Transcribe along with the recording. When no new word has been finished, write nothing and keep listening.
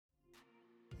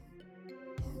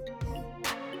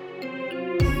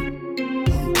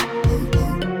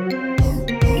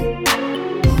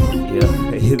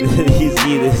You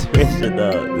see this pressure,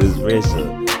 dog. This pressure.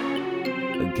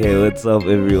 Okay, what's up,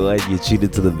 everyone? You're tuned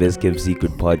into the Best Kept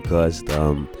Secret podcast.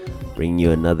 Bringing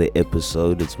you another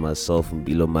episode. It's myself and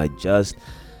Below My Just.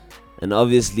 And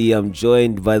obviously, I'm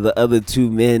joined by the other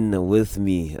two men with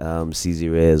me,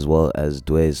 CZ Ray as well as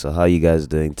Dwayne. So, how you guys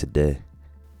doing today?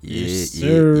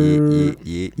 You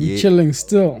chilling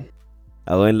still?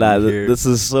 I won't lie, this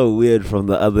is so weird from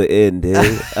the other end.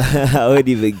 Eh? I won't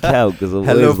even count because I'm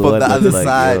hello always from the other like,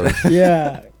 side.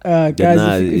 Yeah,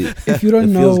 guys. If you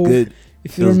don't know,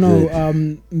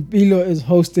 Bilo is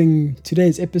hosting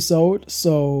today's episode,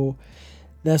 so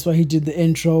that's why he did the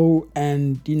intro,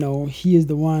 and he is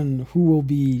the one who will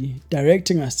be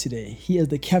directing us today. He is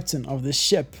the captain of the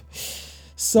ship.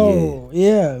 So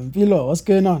yeah, Bilo, what's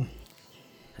going on?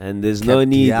 And there's no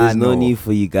need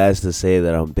for you guys to say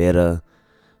that I'm better.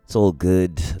 It's all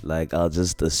good. Like, I'll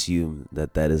just assume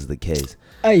that is the case.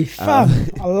 Hey, fam,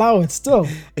 allow it still.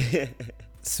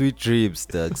 Sweet dreams,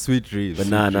 Doug. Sweet dreams.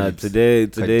 But today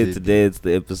it's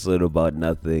the episode about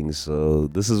nothing. So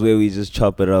this is where we just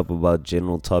chop it up about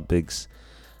general topics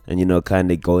and,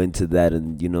 kind of go into that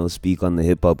and, speak on the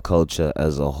hip hop culture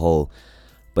as a whole.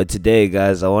 But today,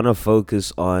 guys, I want to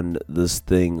focus on this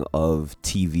thing of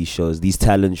TV shows, these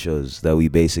talent shows that we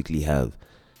basically have.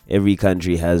 Every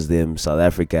country has them. South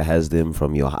Africa has them,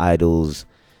 from your Idols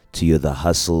to your The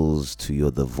Hustles to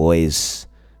your The Voice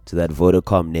to that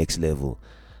Vodacom Next Level.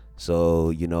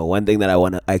 So, one thing that I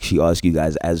want to actually ask you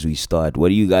guys as we start, what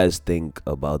do you guys think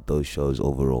about those shows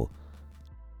overall?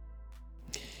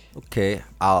 Okay,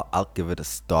 I'll give it a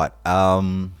start.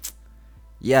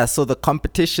 Yeah, so the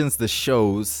competitions, the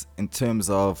shows in terms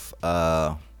of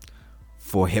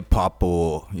for hip hop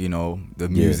or the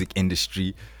music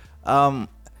industry.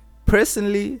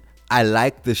 Personally, I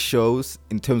like the shows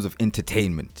in terms of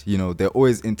entertainment. They're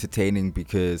always entertaining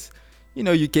because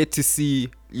you get to see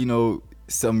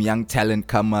some young talent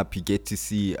come up. You get to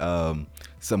see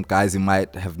some guys you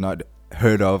might have not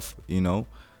heard of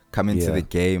come into the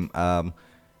game. And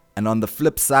on the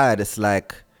flip side, it's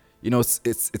like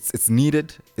it's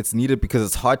needed. It's needed because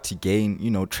it's hard to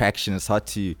gain traction. It's hard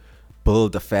to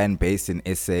build a fan base in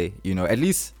SA. At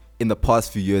least in the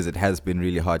past few years, it has been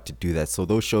really hard to do that. So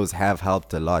those shows have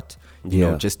helped a lot,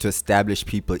 just to establish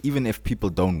people. Even if people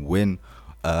don't win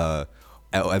or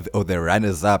they're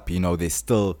runners up, they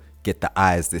still get the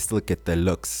eyes, they still get the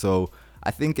looks. So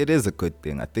I think it is a good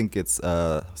thing. I think it's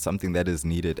something that is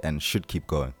needed and should keep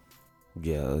going.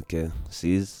 Yeah, okay.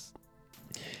 See,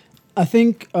 I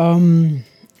think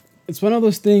it's one of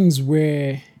those things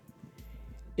where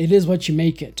it is what you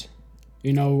make it.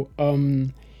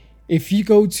 If you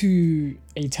go to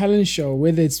a talent show,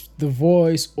 whether it's The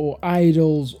Voice or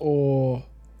Idols or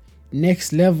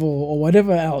Next Level or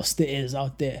whatever else there is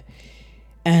out there,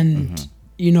 and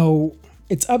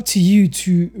it's up to you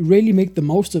to really make the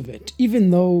most of it,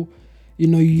 even though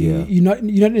you're not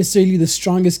necessarily the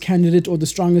strongest candidate or the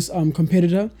strongest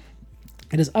competitor.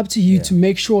 It is up to you to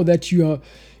make sure that you're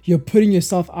putting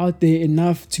yourself out there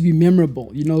enough to be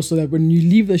memorable, so that when you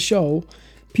leave the show,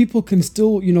 people can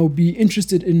still, be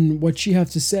interested in what you have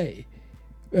to say.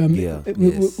 With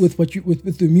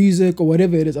the music or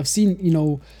whatever it is. I've seen,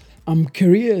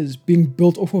 careers being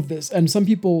built off of this, and some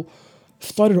people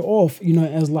started off,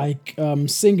 as like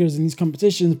singers in these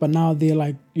competitions, but now they're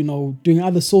like, doing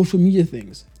other social media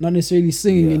things, not necessarily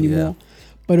singing anymore.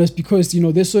 But it's because,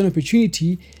 they saw an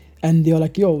opportunity and they're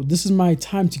like, yo, this is my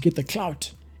time to get the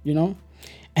clout,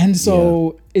 And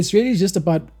so it's really just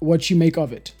about what you make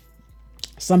of it.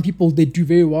 Some people, they do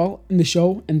very well in the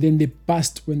show and then they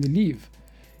bust when they leave.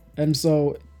 And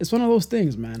so it's one of those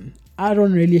things, man. I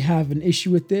don't really have an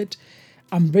issue with it.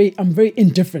 I'm very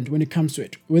indifferent when it comes to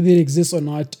it. Whether it exists or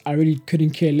not, I really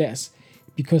couldn't care less.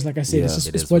 Because like I said,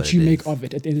 it's what you make of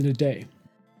it at the end of the day.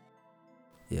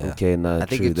 Yeah. Okay, I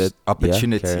think it's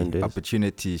opportunity.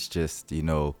 Opportunity is just,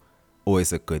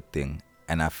 always a good thing.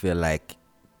 And I feel like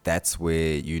that's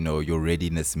where, your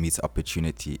readiness meets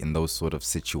opportunity in those sort of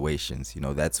situations.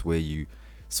 That's where you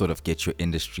sort of get your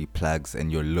industry plugs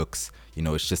and your looks.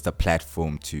 It's just a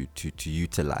platform to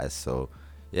utilize. So,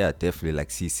 yeah, definitely,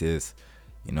 like C says,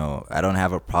 I don't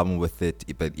have a problem with it.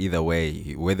 But either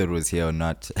way, whether it was here or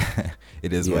not,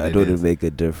 it is what it is. Yeah, it doesn't make a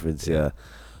difference,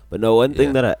 But no, one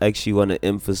thing that I actually want to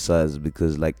emphasize,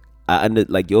 because like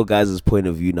your guys' point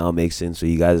of view now makes sense. So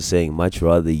you guys are saying much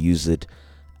rather use it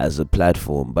as a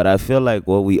platform. But I feel like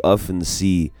what we often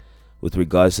see with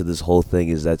regards to this whole thing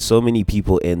is that so many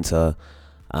people enter,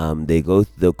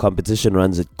 the competition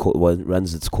runs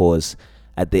its course.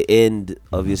 At the end,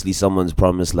 obviously someone's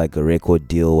promised like a record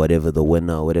deal, whatever the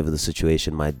winner, whatever the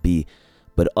situation might be.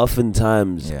 But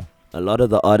oftentimes a lot of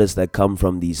the artists that come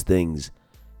from these things,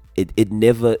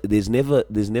 there's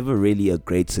never really a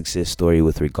great success story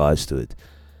with regards to it.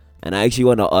 And I actually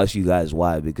want to ask you guys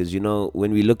why, because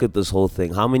when we look at this whole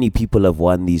thing, how many people have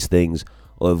won these things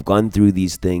or have gone through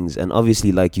these things, and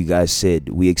obviously, like you guys said,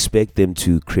 we expect them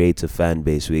to create a fan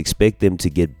base, we expect them to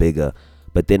get bigger,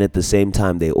 but then at the same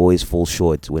time they always fall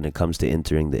short when it comes to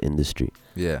entering the industry.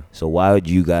 Yeah. So why would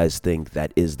you guys think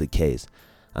that is the case?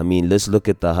 I mean, let's look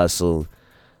at The Hustle.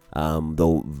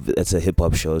 Though it's a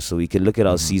hip-hop show, so we can look at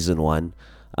our season 1.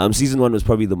 Season 1 was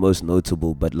probably the most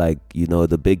notable, but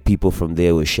the big people from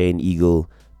there were Shane Eagle,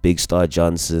 Big Star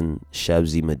Johnson,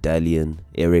 Shabzy Medallion,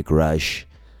 Eric Rush.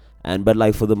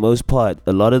 But for the most part,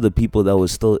 a lot of the people that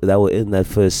were in that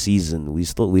first season,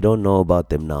 we don't know about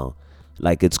them now.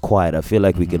 It's quiet. I feel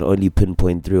like we can only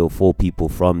pinpoint 3 or 4 people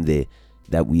from there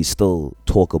that we still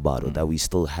talk about or that we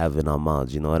still have in our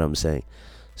mouths. You know what I'm saying?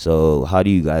 So how do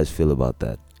you guys feel about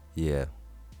that? Yeah.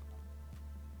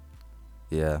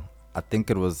 I think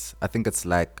it's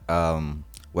like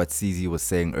what CZ was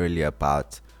saying earlier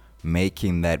about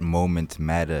making that moment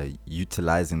matter,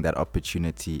 utilizing that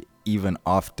opportunity even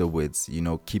afterwards,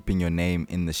 keeping your name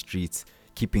in the streets,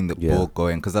 keeping the ball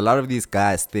going. Because a lot of these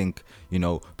guys think,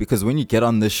 because when you get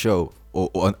on this show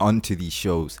or onto these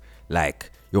shows,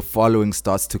 your following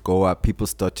starts to go up, people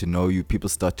start to know you, people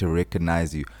start to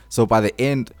recognize you. So by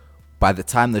the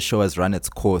time the show has run its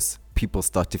course, people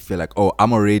start to feel like, oh,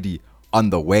 I'm already on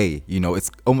the way.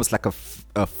 It's almost like a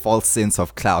false sense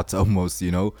of clout almost,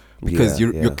 because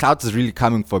your clout is really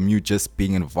coming from you just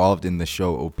being involved in the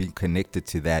show or being connected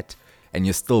to that, and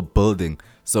you're still building.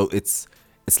 So it's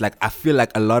like, I feel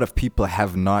like a lot of people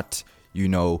have not,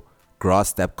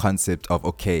 grasped that concept of,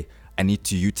 okay, I need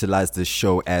to utilize this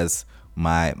show as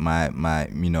my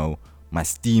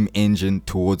steam engine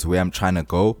towards where I'm trying to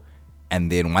go.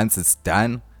 And then once it's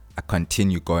done, I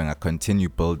continue going, I continue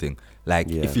building.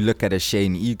 If you look at a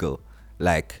Shane Eagle,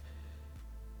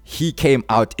 he came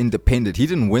out independent. He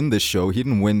didn't win the show. He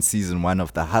didn't win season 1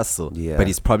 of The Hustle. Yeah. But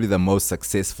he's probably the most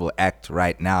successful act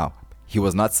right now. He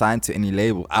was not signed to any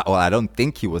label. I don't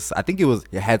think he was. I think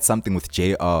he had something with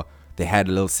JR. They had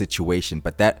a little situation.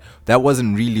 But that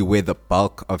wasn't really where the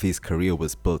bulk of his career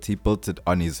was built. He built it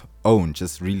on his own.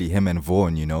 Just really him and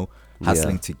Vaughn,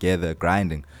 hustling together,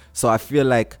 grinding. So I feel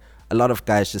like a lot of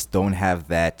guys just don't have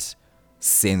that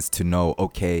sense to know,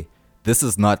 okay, this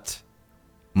is not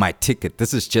my ticket.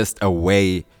 This is just a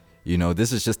way,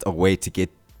 to get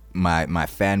my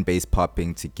fan base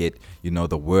popping, to get,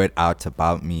 the word out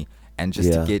about me, and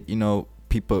just to get,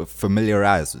 people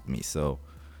familiarized with me. So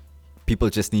people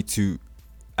just need to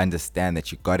understand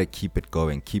that you got to keep it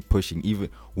going, keep pushing. Even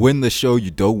win the show,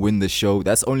 you don't win the show,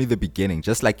 that's only the beginning.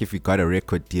 Just like if you got a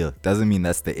record deal, doesn't mean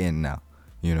that's the end now.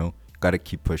 Got to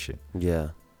keep pushing. Yeah.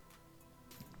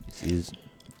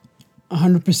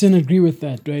 100% agree with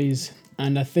that, Raze.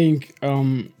 And I think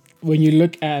when you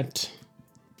look at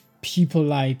people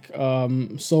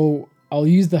so I'll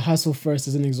use The Hustle first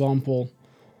as an example.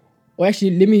 Or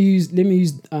actually, let me use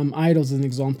Idols as an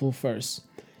example first.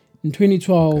 In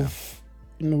 2012,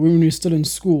 when we were still in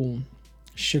school,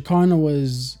 Shekinah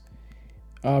was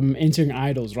entering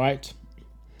Idols, right?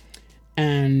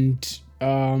 And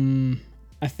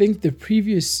I think the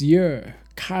previous year,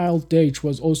 Kyle Deitch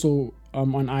was also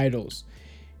on Idols.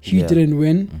 He didn't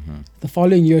win. The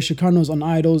following year, Shekinah was on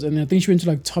Idols, and I think she went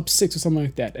to top 6 or something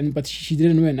like that. But she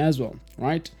didn't win as well,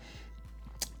 right?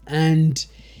 And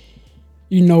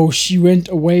she went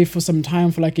away for some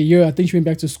time, for a year. I think she went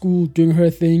back to school doing her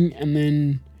thing, and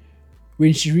then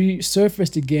when she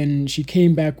resurfaced again, she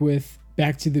came back with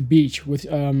Back to the Beach with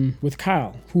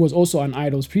Kyle, who was also on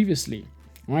Idols previously,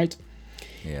 right?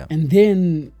 Yeah. And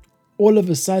then all of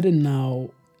a sudden now,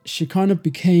 she kind of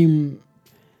became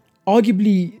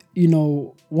arguably,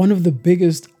 one of the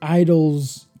biggest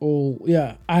Idols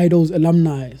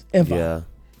alumni ever.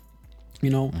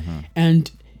 Yeah.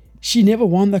 And she never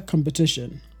won that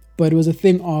competition, but it was a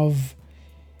thing of,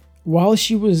 while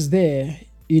she was there,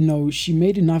 she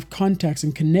made enough contacts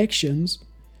and connections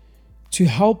to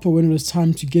help her when it was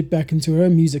time to get back into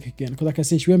her music again. Because like I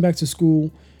said, she went back to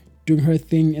school doing her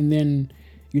thing, and then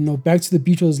Back to the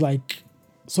Beach was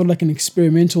sort of like an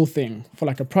experimental thing for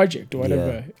a project or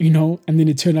whatever, and then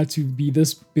it turned out to be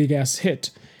this big ass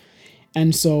hit.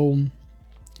 And so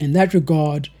in that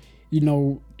regard,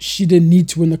 she didn't need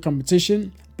to win the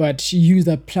competition, but she used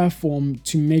that platform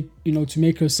to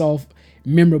make herself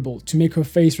memorable, to make her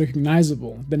face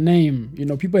recognizable. The name,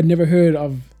 people had never heard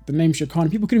of the name Shekinah.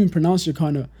 People couldn't even pronounce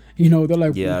Shekinah. They're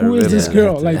like, who is this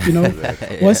girl?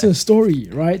 What's her story,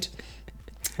 right?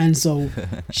 And so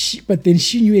but then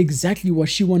she knew exactly what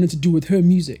she wanted to do with her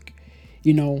music,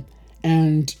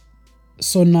 And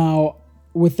so now,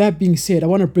 with that being said, I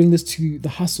want to bring this to the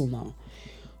hustle now.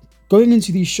 Going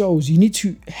into these shows, you need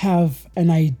to have an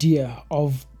idea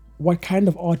of what kind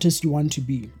of artist you want to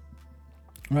be,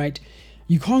 right?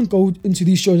 You can't go into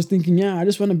these shows thinking, yeah, I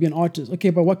just want to be an artist. Okay,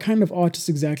 but what kind of artist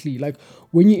exactly? Like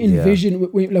when you envision,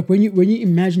 when you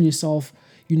imagine yourself,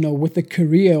 with a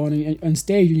career on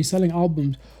stage and you're selling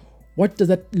albums, what does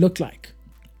that look like,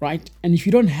 right? And if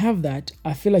you don't have that,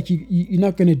 I feel like you're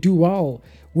not going to do well,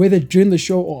 whether during the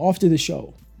show or after the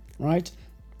show, right?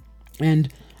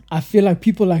 And I feel like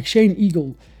people like Shane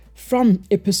Eagle, from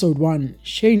episode 1,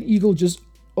 Shane Eagle just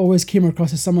always came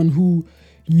across as someone who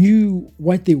knew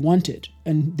what they wanted,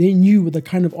 and they knew the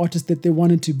kind of artist that they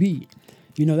wanted to be.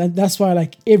 That's why,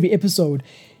 like, every episode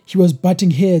he was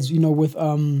butting heads,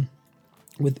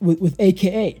 with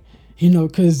AKA,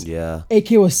 because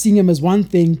AK was seeing him as one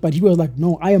thing, but he was like,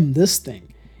 no, I am this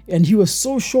thing. And he was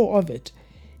so sure of it,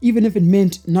 even if it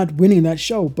meant not winning that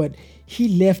show. But he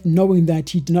left knowing that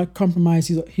he did not compromise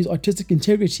his artistic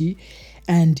integrity,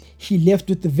 and he left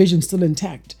with the vision still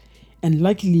intact. And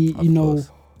luckily,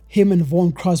 him and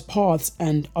Vaughn crossed paths,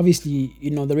 and obviously,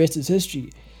 the rest is history.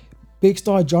 Big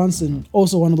Star Johnson,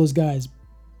 also one of those guys,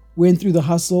 went through the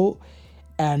hustle,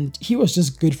 and he was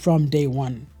just good from day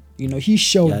one. He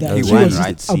showed that he was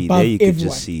just above there you could everyone.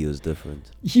 just see he was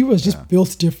different. He was just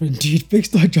built different, dude. Big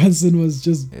Star Johnson was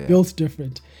just built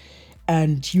different.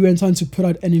 And he went on to put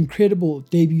out an incredible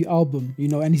debut album,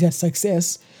 and he's had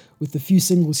success with a few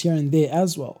singles here and there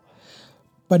as well.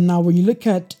 But now when you look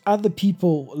at other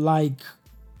people like,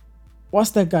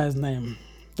 what's that guy's name?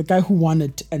 The guy who won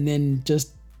it and then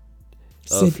just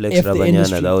said Flex F the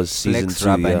industry. Rabanyana, that was season 2.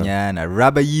 Rabanyana,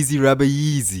 Rabba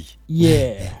Yeezy.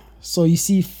 Yeah. So you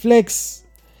see Flex.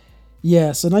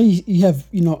 Yeah. So now you have,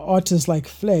 artists like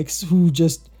Flex who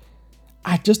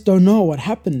I just don't know what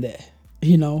happened there.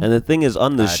 And the thing is,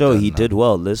 on the show, he did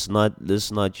well. Let's not,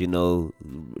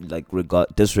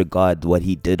 disregard what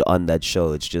he did on that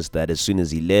show. It's just that as soon as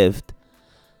he left,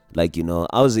 I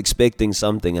was expecting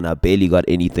something and I barely got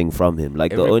anything from him.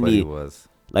 Like Everybody was.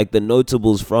 Like the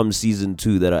notables from season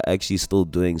 2 that are actually still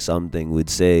doing something would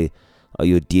say,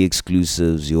 your D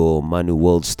exclusives, your Manu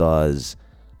World Stars,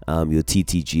 your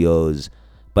TTGOs.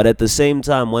 But at the same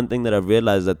time, one thing that I've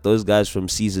realized that those guys from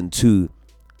season 2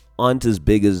 aren't as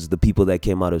big as the people that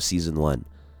came out of season 1.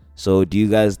 So do you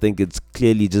guys think it's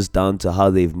clearly just down to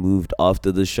how they've moved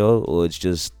after the show, or it's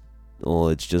just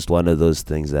one of those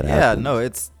things that happen? Yeah, no,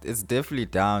 it's definitely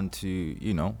down to,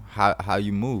 how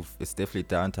you move. It's definitely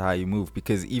down to how you move,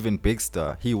 because even Big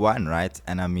Star, he won, right?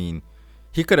 And I mean,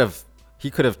 he could have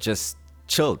just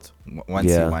chilled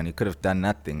once he won. He could have done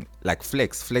nothing. Like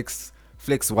Flex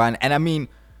won, and I mean,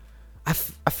 I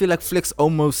feel like Flex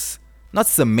almost not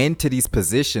cemented his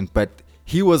position, but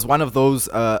he was one of those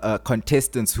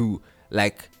contestants who,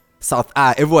 like,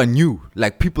 everyone knew.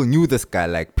 Like, people knew this guy.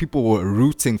 Like, people were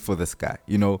rooting for this guy.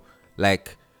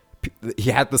 Like, he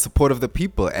had the support of the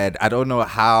people. And I don't know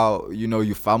how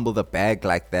you fumble the bag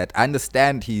like that. I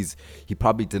understand he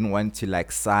probably didn't want to,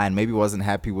 like, sign. Maybe wasn't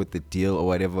happy with the deal or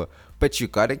whatever. But you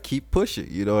gotta keep pushing.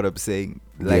 You know what I'm saying?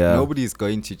 Like, nobody's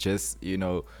going to just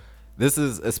This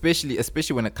is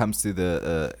especially when it comes to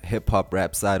the hip hop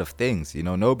rap side of things.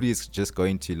 Nobody's just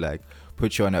going to, like,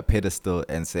 put you on a pedestal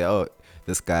and say, oh,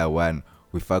 this guy won,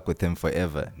 we fuck with him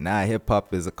forever. Nah, hip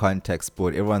hop is a contact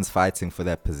sport. Everyone's fighting for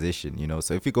that position,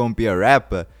 So if you're gonna be a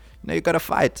rapper, you gotta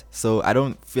fight. So I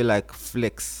don't feel like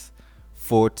Flex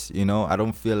fought, I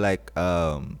don't feel like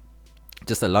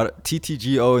just a lot of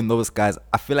TTGO and those guys.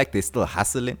 I feel like they're still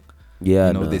hustling.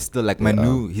 Yeah, they're still like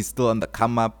Manu. He's still on the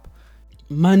come up.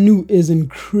 Manu is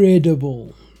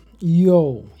incredible.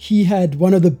 Yo, he had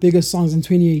one of the biggest songs in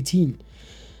 2018.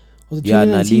 Was it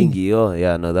 2019? Nalingi.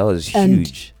 Yeah, no, that was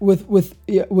huge. And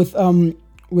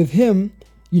with him,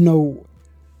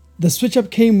 the switch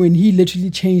up came when he literally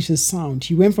changed his sound.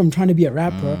 He went from trying to be a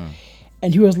rapper,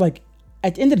 and he was like,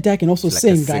 at the end of the day, I can also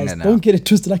sing, guys. Don't get it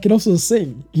twisted. I can also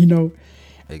sing, Exactly.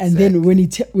 And then when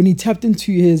he tapped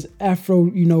into his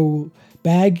Afro,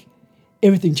 bag,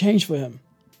 everything changed for him.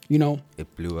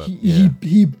 It blew up.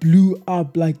 He blew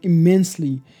up, like,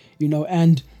 immensely,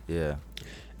 and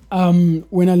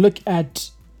when I look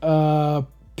at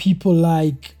people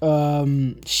like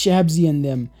Shabzy and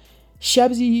them,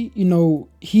 Shabzy,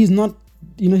 he's not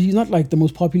like the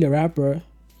most popular rapper.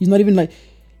 He's not even like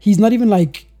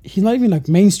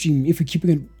mainstream, if we're keeping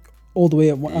it all the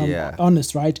way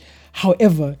honest, right?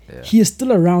 However, he is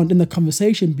still around in the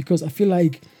conversation because I feel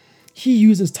like he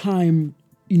uses time,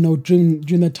 during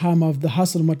the time of the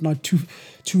hustle and whatnot, to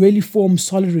really form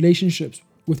solid relationships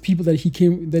with people that he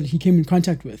came in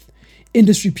contact with,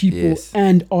 industry people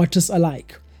and artists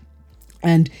alike.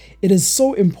 And it is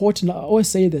so important. I always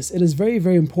say this. It is very,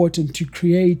 very important to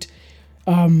create,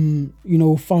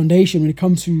 foundation when it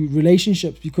comes to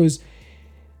relationships, because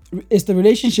it's the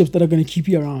relationships that are going to keep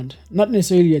you around, not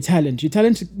necessarily your talent. Your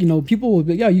talent, people will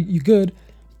be, yeah, you're good,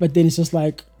 but then it's just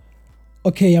like,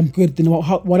 okay, I'm good. Then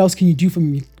what else can you do for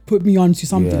me? Put me on to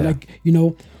something,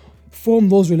 form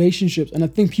those relationships. And I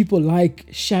think people like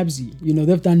Shabzy,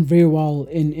 they've done very well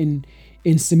in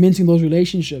cementing those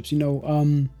relationships.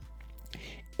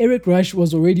 Eric Rush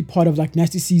was already part of like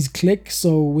Nasty C's clique,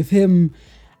 so with him,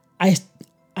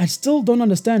 I still don't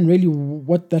understand really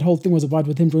what that whole thing was about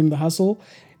with him joining the hustle.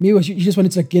 Maybe he just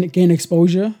wanted to like gain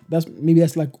exposure. That's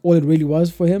like all it really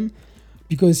was for him,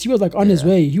 because he was like on his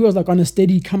way. He was like on a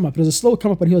steady come up. It was a slow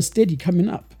come up, but he was steady coming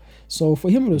up. So for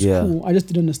him it was cool. I just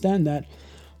didn't understand that.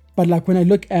 But like when I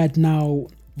look at now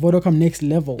Vodacom Next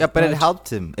Level. Yeah, but it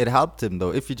helped him. It helped him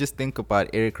though. If you just think about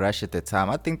Eric Rush at the time,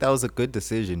 I think that was a good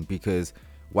decision, because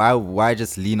why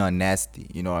just lean on Nasty?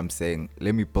 You know what I'm saying?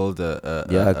 Let me build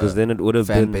because then it would have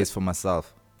fan been base for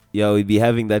myself. Yeah, we'd be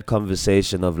having that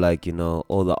conversation of like,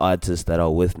 all the artists that are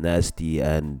with Nasty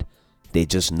and they're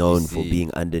just known for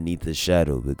being underneath the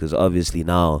shadow, because obviously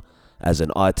now as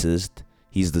an artist,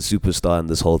 he's the superstar in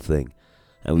this whole thing.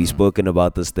 And we've spoken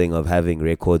about this thing of having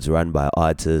records run by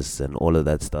artists and all of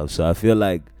that stuff. So I feel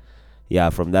like,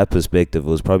 from that perspective, it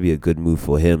was probably a good move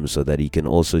for him, so that he can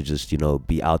also just,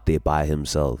 be out there by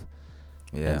himself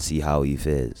and see how he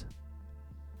fares.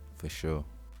 For sure.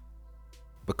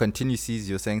 But continue, C's,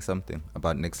 you're saying something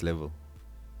about Next Level.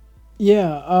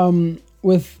 Yeah,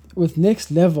 with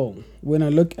Next Level, when I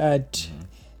look at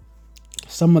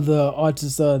some of the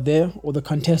artists there, or the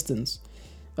contestants,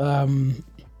 I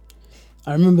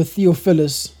remember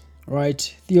Theophilus,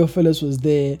 right? Theophilus was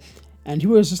there, and he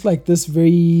was just like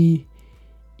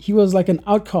he was like an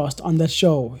outcast on that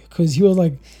show, because he was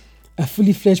like a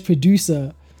fully fledged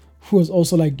producer who was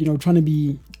also like, trying to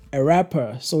be a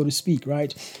rapper, so to speak,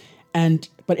 right?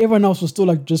 But everyone else was still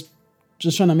like just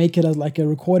trying to make it as like a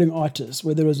recording artist,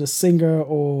 whether it was a singer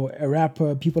or a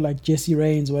rapper, people like Jesse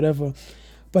Raines, whatever.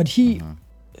 But he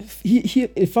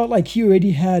it felt like he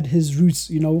already had his roots,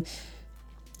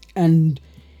 and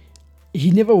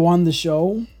he never won the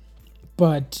show.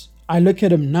 But I look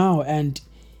at him now, and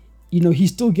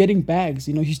he's still getting bags,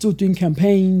 he's still doing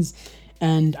campaigns.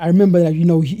 And I remember that,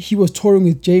 he was touring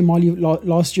with J Molly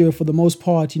last year for the most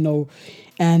part,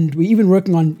 and we're even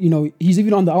working on, he's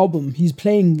even on the album. He's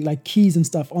playing like keys and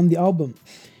stuff on the album,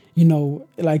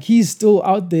 like he's still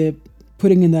out there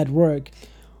putting in that work.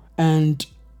 And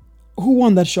who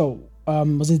won that show?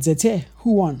 Was it Zete?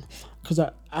 Who won? Because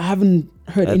I haven't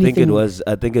heard anything.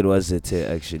 I think it was Zete,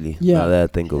 actually. Yeah. Now that I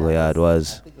think of it, it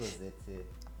was. I think it was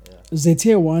Zete.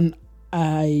 Yeah. Zete won.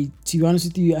 To be honest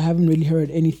with you, I haven't really heard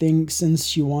anything since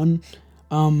she won.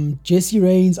 Jesse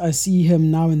Raines, I see him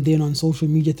now and then on social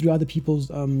media through other people's,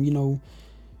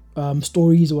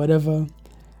 stories or whatever.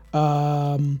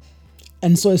 And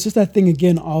so it's just that thing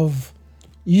again of,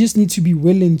 you just need to be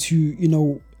willing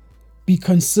to, be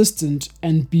consistent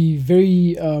and be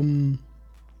very,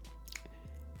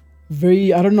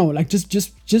 very, I don't know, like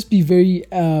just be very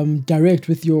direct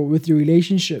with your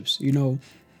relationships,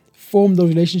 form those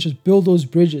relationships, build those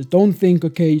bridges. Don't think,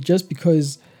 okay, just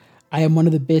because I am one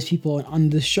of the best people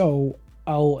on this show,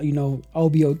 I'll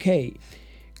be okay.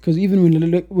 Because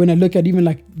even when I look at even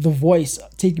like The Voice,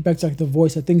 take it back to like The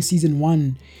Voice, I think season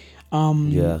 1,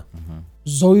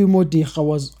 Zoe Modiga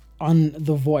was on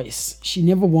The Voice. She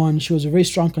never won. She was a very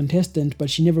strong contestant, but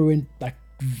she never went like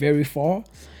very far.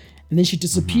 And then she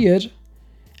disappeared.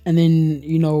 And then,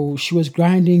 she was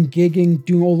grinding, gigging,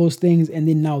 doing all those things. And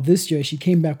then now this year, she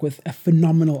came back with a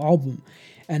phenomenal album.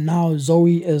 And now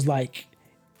Zoe is like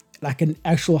an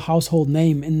actual household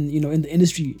name in the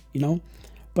industry,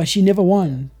 But she never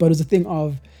won. But it's a thing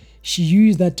of, she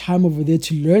used that time over there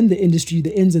to learn the industry,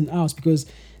 the ins and outs. Because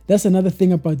that's another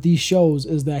thing about these shows,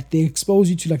 is that they expose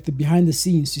you to like the behind the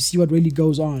scenes to see what really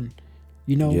goes on,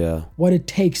 what it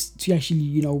takes to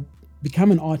actually,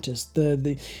 become an artist,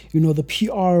 the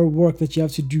PR work that you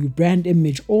have to do, brand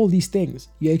image, all these things.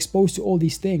 You're exposed to all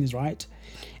these things, right?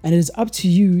 And it is up to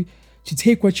you to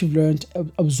take what you've learned,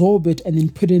 absorb it, and then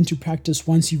put it into practice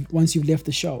once you've left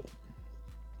the show.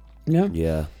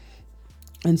 Yeah.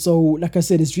 And so, like I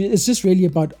said, it's just really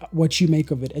about what you make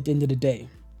of it at the end of the day.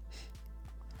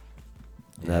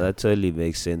 Yeah, that totally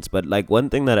makes sense. But like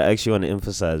one thing that I actually want to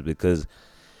emphasize, because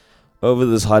over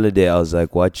this holiday I was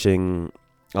watching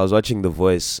The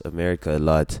Voice America a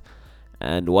lot,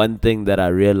 and one thing that I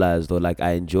realized, or like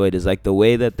I enjoyed, is like the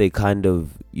way that they kind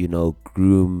of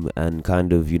groom and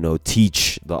kind of,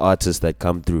 teach the artists that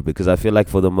come through? Because I feel like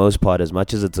for the most part, as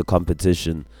much as it's a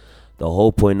competition, the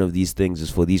whole point of these things is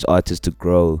for these artists to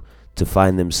grow, to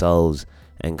find themselves,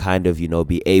 and kind of,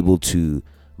 be able to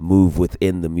move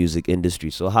within the music industry.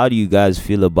 So how do you guys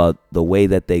feel about the way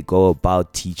that they go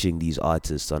about teaching these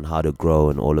artists on how to grow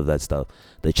and all of that stuff?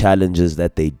 The challenges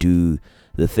that they do,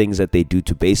 the things that they do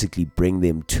to basically bring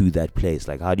them to that place.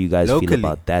 Like, how do you guys feel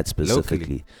about that specifically?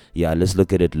 Locally. Yeah, let's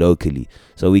look at it locally.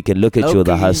 So we can look at You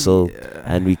The Hustle,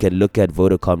 and we can look at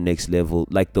Vodacom Next Level.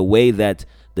 Like, the way that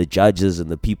the judges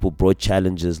and the people brought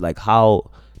challenges, like,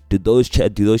 how do those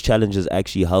challenges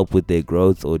actually help with their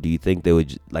growth, or do you think they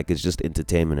would it's just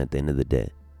entertainment at the end of the day?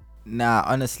 Nah,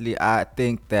 honestly, I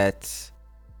think that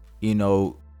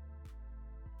it's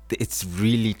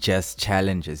really just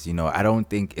challenges. I don't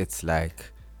think it's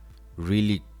like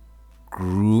really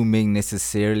grooming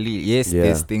necessarily. Yes,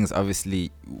 there's things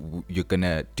obviously you're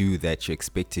gonna do that you're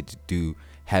expected to do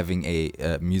having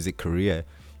a music career,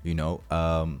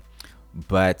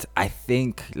 but I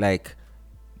think like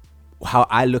how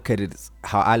I look at it,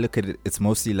 it's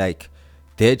mostly like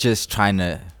they're just trying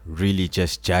to really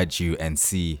just judge you and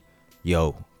see,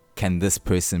 can this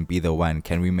person be the one?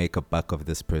 Can we make a buck of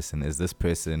this person? Is this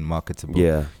person marketable?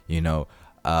 Yeah.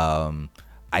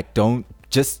 I don't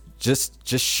just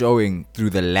showing through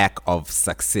the lack of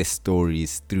success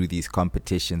stories through these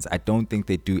competitions. I don't think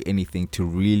they do anything to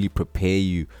really prepare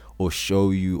you or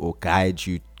show you or guide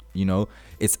you.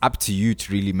 It's up to you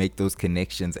to really make those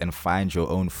connections and find your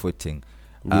own footing.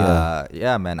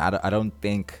 Yeah, man. I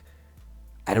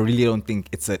really don't think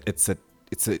it's a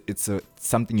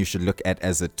something you should look at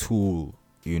as a tool,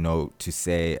 to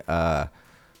say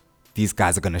these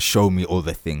guys are gonna show me all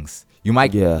the things. You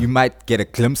might get a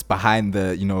glimpse behind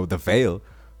the the veil,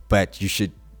 but you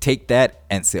should take that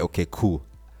and say, okay, cool.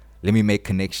 Let me make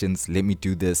connections. Let me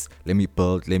do this. Let me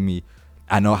build.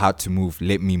 I know how to move.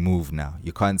 Let me move now.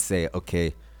 You can't say,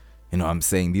 okay, I'm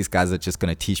saying these guys are just going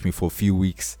to teach me for a few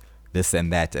weeks, this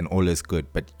and that, and all is good.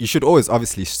 But you should always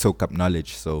obviously soak up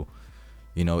knowledge. So,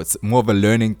 it's more of a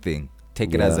learning thing.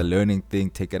 Take it as a learning thing.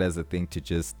 Take it as a thing to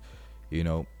just,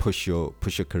 push your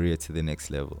career to the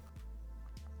next level.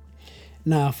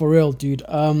 Nah, for real, dude.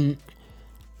 I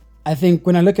think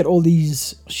when I look at all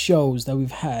these shows that we've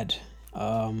had,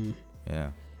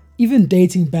 even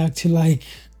dating back to like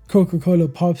Coca-Cola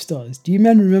Pop Stars. Do you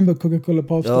remember Coca-Cola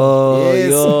Pop Stars? Oh,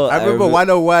 yes. I remember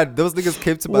 101. Those niggas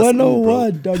came to my 101, school,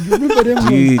 bro. Dog. You remember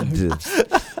them? Dude.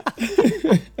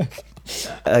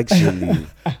 Actually,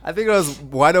 I think it was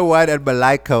 101 and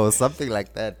Malika or something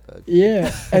like that. Dog.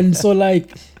 Yeah, and so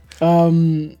like,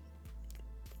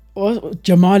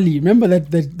 Jamali. Remember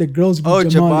that the girls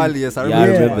with Jamali. Yes, I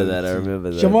remember that. I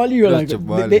remember that. Jamali were like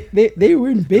Jamali. they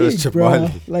weren't big, bro.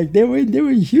 Like they were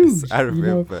huge. Yes, I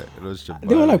remember. It was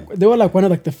Jamali. They were like one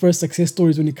of like the first success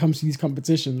stories when it comes to these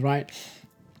competitions, right?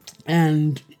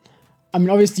 And I mean,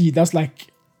 obviously that's like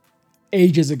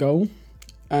ages ago,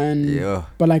 and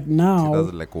but like now,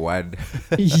 2001.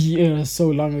 yeah, so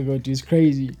long ago, dude, it's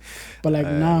crazy. But like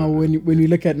now, when we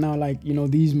look at now, like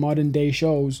these modern day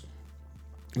shows.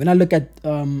 When I look at,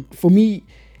 for me,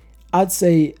 I'd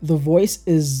say The Voice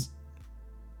is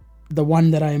the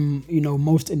one that I'm,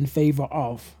 most in favor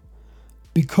of,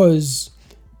 because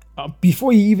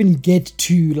before you even get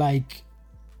to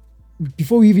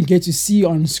see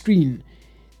on screen,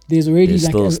 there's already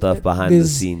still stuff behind the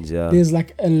scenes. Yeah, there's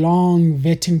like a long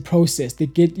vetting process. They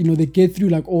get through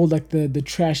like all like the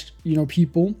trash,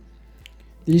 people.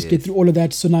 They just get through all of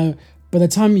that. So now, by the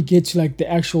time you get to like the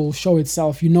actual show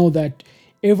itself, that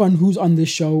everyone who's on this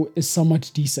show is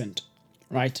somewhat decent,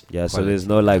 right? Yeah, so there's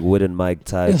no like wooden mic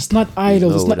type. It's not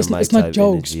idols. It's not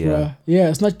jokes, energy, bro. Yeah,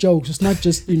 it's not jokes. It's not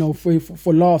just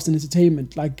for laughs and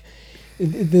entertainment. Like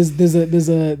there's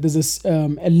a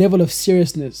level of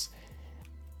seriousness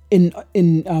in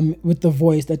with The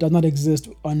Voice that does not exist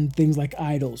on things like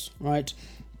idols, right?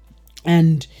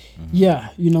 And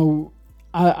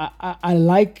I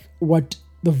like what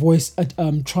The Voice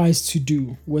tries to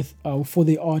do with for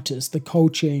the artists, the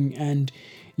coaching and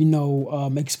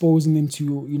exposing them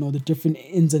to the different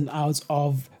ins and outs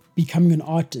of becoming an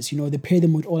artist. They pair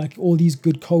them with all these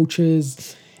good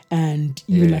coaches and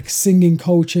even like singing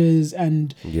coaches,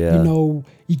 and you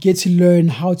get to learn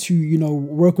how to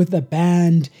work with a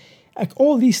band, like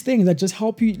all these things that just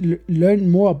help you learn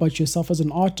more about yourself as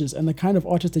an artist and the kind of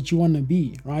artist that you want to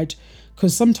be, right?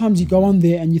 Because sometimes you go on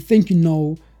there and you think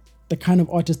the kind of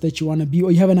artist that you want to be,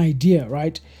 or you have an idea,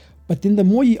 right? But then the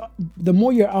more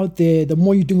you're out there, the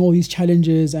more you're doing all these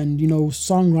challenges and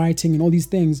songwriting and all these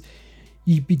things,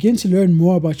 you begin to learn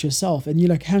more about yourself, and you're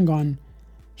like, hang on,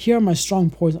 here are my strong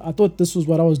points. I thought this was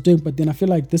what I was doing, but then I feel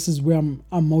like this is where I'm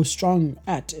most strong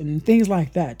at, and things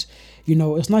like that. You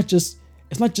know, it's not just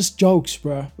jokes,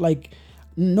 bro. Like,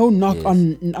 no knock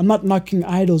on. I'm not knocking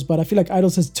Idols, but I feel like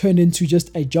Idols has turned into just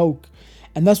a joke,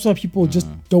 and that's why people just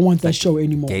don't want that show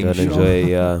anymore. Don't enjoy,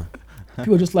 yeah.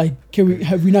 People are just like,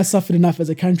 have we not suffered enough as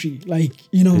a country? Like,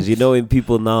 you know. Because you know when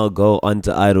people now go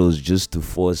onto Idols just to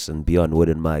force and be on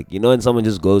wooden mic. You know when someone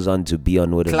just goes on to be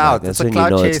on wooden mic. That's when you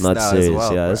know it's not serious.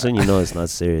 Well, yeah, that's when you know it's not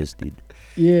serious, dude.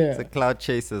 Yeah. It's a cloud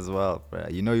chase as well, bro.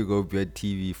 You know you go be on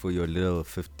TV for your little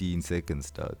 15 seconds,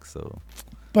 dog. So.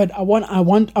 But I want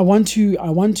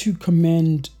to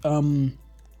commend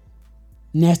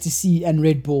Nasty C and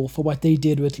Redbull for what they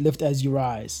did with Lift As You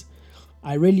Rise.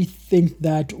 I really think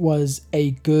that was a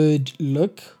good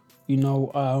look, you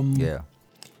know. Yeah,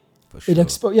 for sure.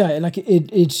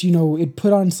 It's you know, it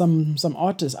put on some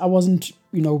artists I wasn't,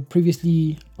 you know,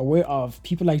 previously aware of.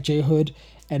 People like J Hood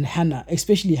and Hannah,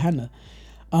 especially Hannah.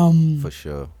 For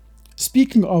sure.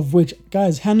 Speaking of which,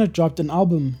 guys, Hannah dropped an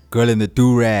album. Girl in the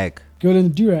Do-Rag.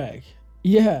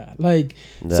 Yeah, like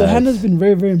so Hannah's been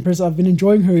very, very impressive. I've been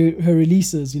enjoying her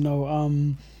releases, you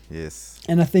know. Yes.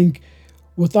 And I think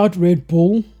without Red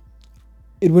Bull,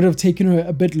 it would have taken her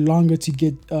a bit longer to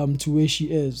get to where she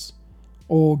is,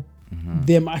 or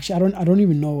them. Actually, I don't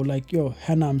even know. Like, yo,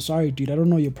 Hannah, I'm sorry, dude. I don't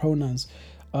know your pronouns.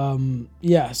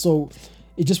 Yeah, so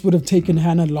it just would have taken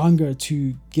Hannah longer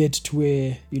to get to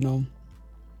where, you know,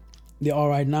 they are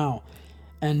right now.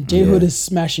 And J Hood is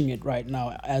smashing it right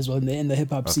now as well in the hip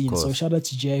hop scene. Course. So shout out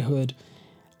to J Hood.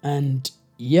 And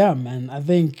yeah, man, I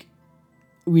think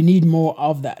we need more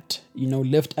of that, you know,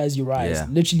 lift as you rise. Yeah.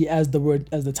 Literally, as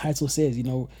the title says, you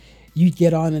know, you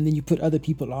get on and then you put other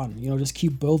people on, you know, just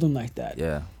keep building like that.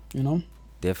 Yeah. You know?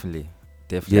 Definitely.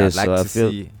 Yeah, I'd like so to I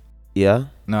feel, see. yeah.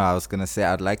 No, I was gonna say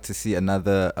I'd like to see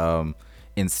another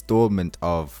installment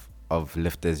of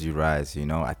Lift As You Rise. You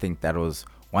know, I think that was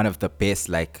one of the best,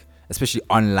 like, especially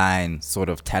online sort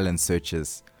of talent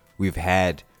searches we've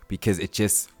had, because it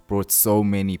just brought so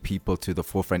many people to the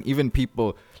forefront. Even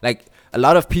people, like, a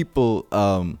lot of people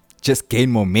just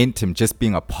gain momentum just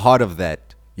being a part of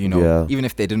that, you know. Even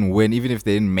if they didn't win, even if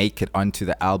they didn't make it onto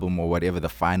the album or whatever, the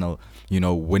final, you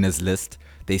know, winners list,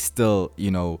 they still,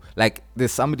 you know, like,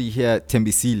 there's somebody here,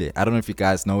 Tembisile. I don't know if you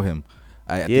guys know him.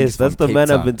 Yes, that's the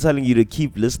man I've been telling you to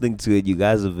keep listening to it. You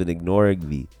guys have been ignoring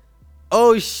me.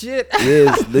 Oh shit!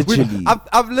 Yes, literally.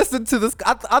 I've listened to this.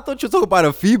 I thought you were talking about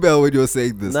a female when you were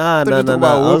saying this. Nah.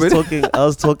 I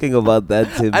was talking about that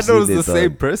Tim. I know it was the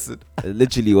same person. It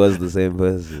literally was the same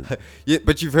person. Yeah,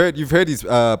 but you've heard his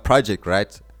project,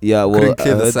 right? Yeah, well, couldn't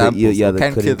clear the samples. They can't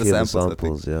couldn't clear the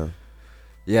samples. Yeah.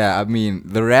 Yeah, I mean,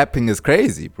 the rapping is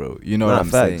crazy, bro. You know what I'm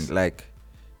facts. saying?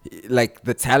 Like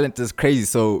the talent is crazy.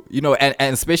 So, you know,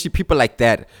 and especially people like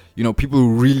that, you know, people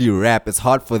who really rap, it's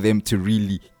hard for them to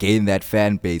really gain that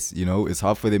fan base, you know. It's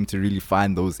hard for them to really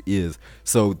find those ears.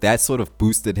 So that sort of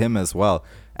boosted him as well.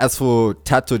 As for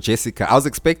Tato Jessica, I was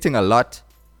expecting a lot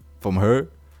from her,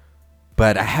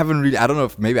 but I don't know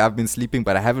if maybe I've been sleeping,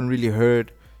 but I haven't really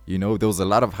heard, you know, there was a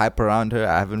lot of hype around her.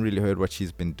 I haven't really heard what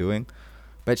she's been doing.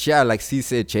 But yeah, like C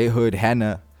said, J Hood,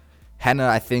 Hannah,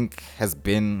 I think has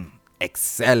been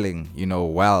excelling, you know,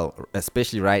 well,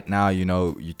 especially right now. You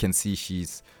know, you can see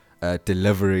she's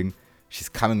delivering. She's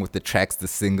coming with the tracks, the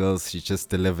singles. She just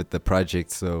delivered the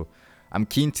project. So I'm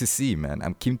keen to see, man.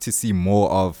 I'm keen to see more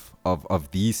of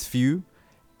these few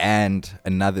and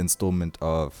another installment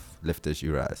of Lift As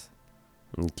You Rise.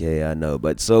 Okay, I know.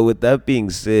 But so with that being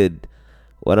said,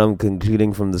 what I'm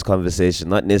concluding from this conversation,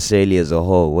 not necessarily as a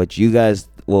whole,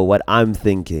 what I'm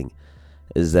thinking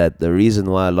is that the reason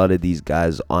why a lot of these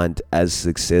guys aren't as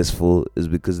successful is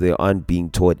because they aren't being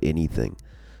taught anything.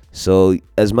 So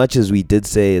as much as we did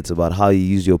say it's about how you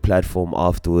use your platform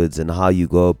afterwards and how you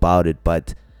go about it,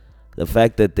 but the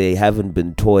fact that they haven't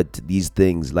been taught these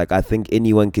things, like, I think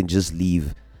anyone can just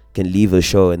leave a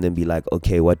show and then be like,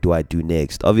 okay, what do I do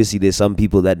next? Obviously there's some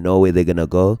people that know where they're gonna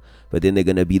go, but then they're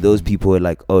gonna be those people who are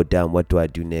like, oh damn, what do I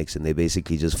do next? And they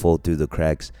basically just fall through the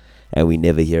cracks and we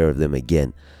never hear of them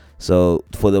again. So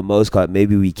for the most part,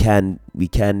 maybe we can't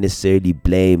necessarily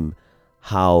blame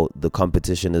how the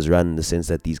competition is run, in the sense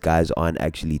that these guys aren't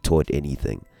actually taught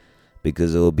anything,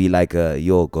 because it will be like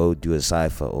go do a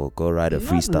cypher or go write a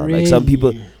freestyle. Really. Like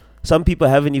some people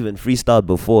haven't even freestyled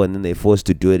before and then they're forced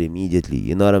to do it immediately.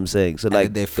 You know what I'm saying? So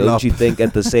like, don't you think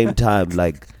at the same time,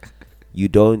 like,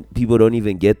 people don't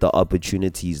even get the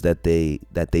opportunities that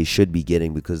they should be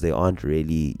getting because they aren't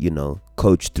really, you know,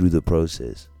 coached through the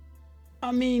process?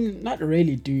 I mean, not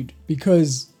really, dude,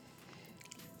 because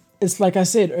it's like I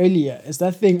said earlier, it's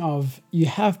that thing of you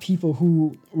have people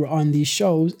who were on these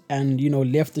shows and,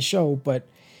 left the show, but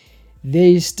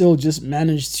they still just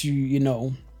managed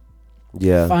to,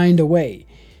 find a way.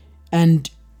 And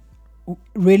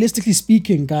realistically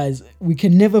speaking, guys, we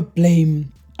can never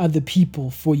blame other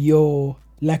people for your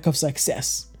lack of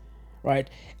success, right?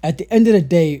 At the end of the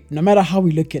day, no matter how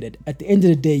we look at it, at the end of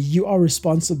the day, you are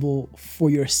responsible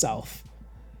for yourself.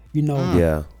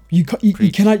 Yeah. You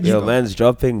cannot. Yo, man's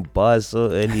dropping bars so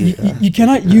early. You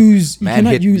cannot use. You Man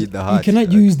cannot hit me use. the heart, You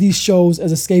cannot use these shows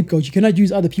as a scapegoat. You cannot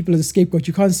use other people as a scapegoat.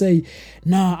 You can't say,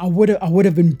 "Nah, I would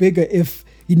have been bigger if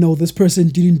this person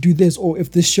didn't do this, or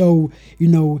if this show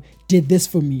did this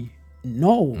for me."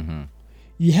 No,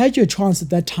 you had your chance at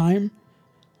that time,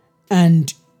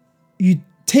 and you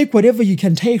take whatever you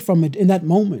can take from it in that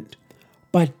moment.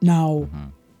 But now,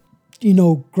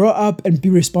 grow up and be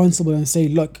responsible and say,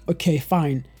 "Look, okay,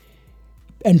 fine."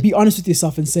 And be honest with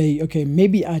yourself and say, okay,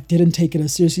 maybe I didn't take it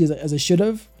as seriously as I should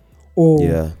have, or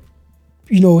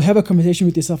have a conversation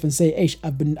with yourself and say, hey,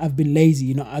 I've been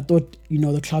lazy. I thought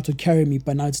the cloud would carry me,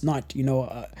 but now it's not.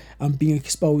 I'm being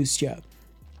exposed here.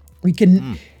 We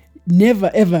can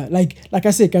never ever like I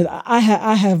said, guys. I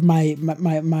have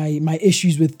my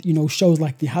issues with shows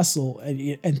like The Hustle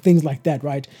and things like that,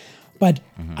 right? But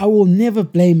I will never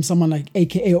blame someone like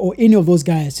AKA or any of those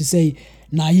guys to say,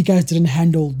 nah, you guys didn't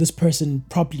handle this person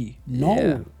properly.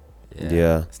 No.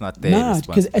 Yeah. It's not their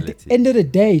because at the end of the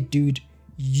day, dude,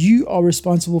 you are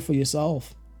responsible for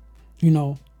yourself,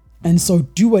 and so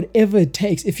do whatever it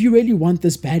takes. If you really want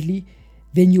this badly,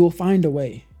 then you will find a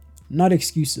way. Not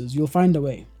excuses. You'll find a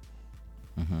way.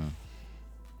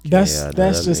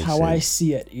 That's just how I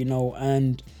see it,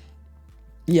 and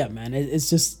yeah, man, it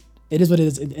is what it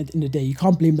is at the end of the day. You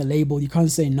can't blame the label. You can't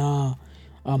say, nah,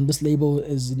 this label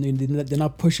is, they're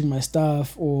not pushing my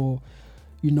stuff, or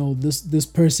this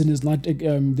person is not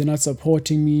they're not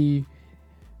supporting me.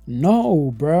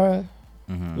 No, bruh.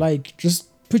 Like, just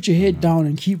put your head down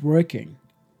and keep working,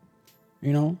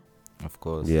 Of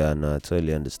course. Yeah, no, I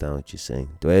totally understand what you're saying.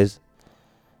 Dwayne?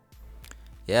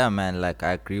 Yeah, man, like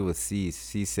I agree with C.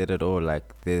 C said it all.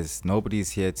 Like,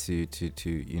 nobody's here to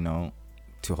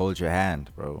hold your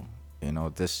hand, bro.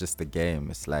 That's just the game.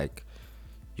 It's like,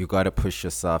 you gotta push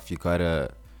yourself. You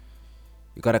gotta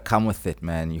come with it,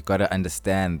 man. You gotta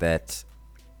understand that,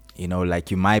 like,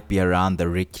 you might be around the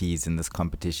Rickies in this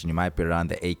competition. You might be around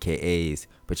the AKAs,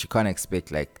 but you can't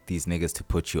expect like these niggas to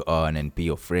put you on and be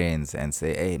your friends and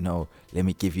say, hey, no, let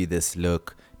me give you this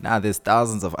look. Now, there's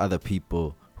thousands of other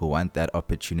people who want that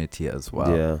opportunity as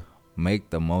well. Yeah.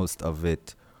 Make the most of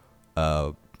it.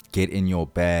 Get in your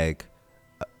bag.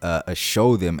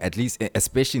 Show them, at least,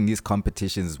 especially in these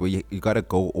competitions where you gotta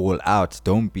go all out.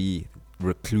 Don't be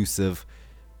reclusive,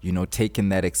 taking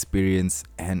that experience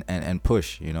and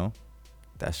push.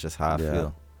 That's just how I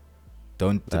feel.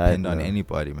 Don't depend on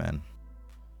anybody, man.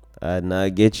 I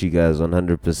get you guys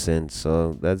 100%.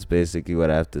 So that's basically what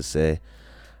I have to say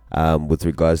with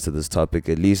regards to this topic.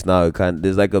 At least now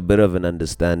there's like a bit of an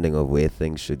understanding of where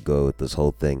things should go with this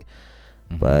whole thing.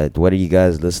 But what are you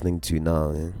guys listening to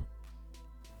now?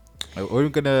 We're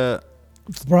gonna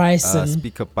Bryson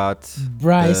speak about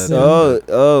Bryson.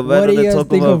 Man, what do you talk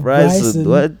think about of Bryson?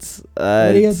 What?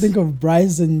 What do you think of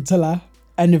Bryson Tiller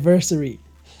anniversary?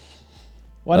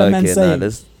 What am I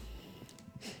saying?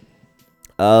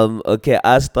 Okay,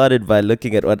 I started by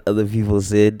looking at what other people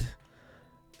said.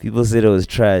 People said it was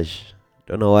trash.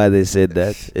 Don't know why they said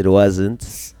that. It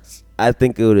wasn't. I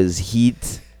think it was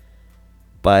heat,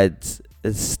 but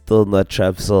it's still not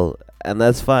trap soul. And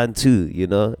that's fine too,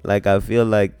 Like, I feel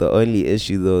like the only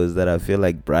issue though is that I feel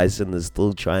like Bryson is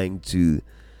still trying to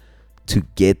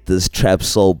get this trap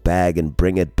soul bag and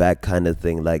bring it back kind of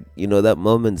thing. Like, that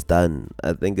moment's done.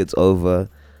 I think it's over.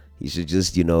 He should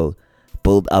just,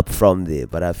 build up from there.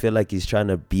 But I feel like he's trying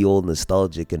to be all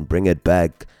nostalgic and bring it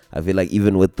back. I feel like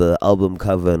even with the album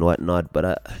cover and whatnot.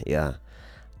 But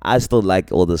I still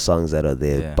like all the songs that are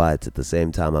there. Yeah. But at the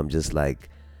same time, I'm just like,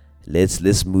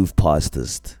 let's move past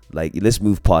this. Like, let's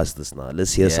move past this now.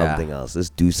 Let's hear something else. Let's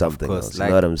do something else. Like, you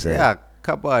know what I'm saying? Yeah,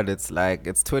 come on. It's like,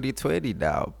 it's 2020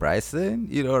 now, Bryson.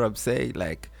 You know what I'm saying?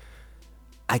 Like,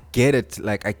 I get it.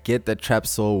 Like, I get that Trap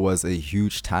Soul was a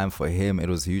huge time for him. It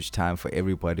was a huge time for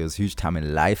everybody. It was a huge time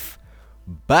in life.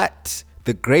 But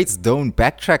the greats don't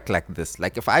backtrack like this.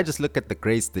 Like, if I just look at the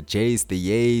greats, the Jays, the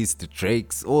Yays, the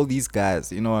Drakes, all these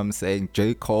guys, you know what I'm saying?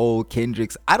 J. Cole,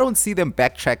 Kendricks, I don't see them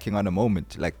backtracking on a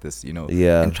moment like this,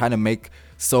 Yeah. And trying to make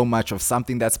so much of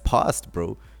something that's past,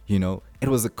 bro. It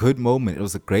was a good moment. It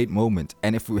was a great moment.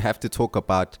 And if we have to talk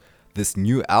about this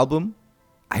new album,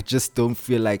 I just don't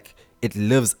feel like it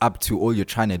lives up to all you're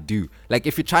trying to do. Like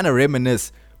if you're trying to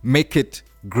reminisce, make it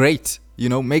great.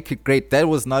 Make it great. That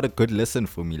was not a good listen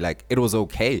for me. Like it was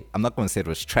okay. I'm not going to say it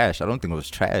was trash. I don't think it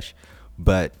was trash,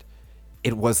 but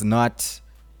it was not.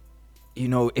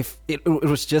 If it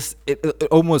was just it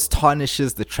almost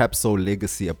tarnishes the trap soul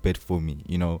legacy a bit for me.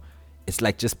 It's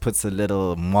like just puts a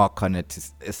little mark on it.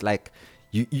 It's like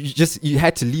you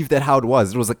had to leave that how it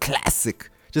was. It was a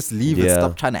classic. Just leave it.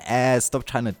 Stop trying to add. Stop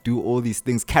trying to do all these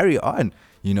things. Carry on.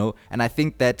 And I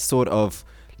think that sort of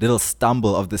little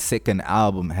stumble of the second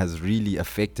album has really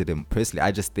affected him personally.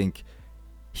 I just think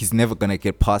he's never gonna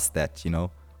get past that.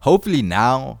 Hopefully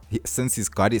now, since he's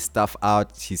got his stuff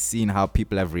out, he's seen how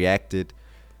people have reacted.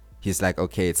 He's like,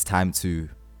 okay, it's time to,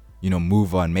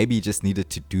 move on. Maybe he just needed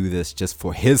to do this just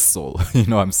for his soul. You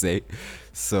know what I'm saying?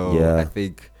 So I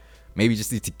think maybe you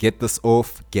just need to get this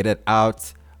off, get it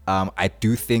out. I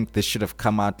do think this should have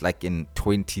come out like in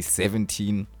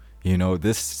 2017.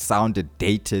 This sounded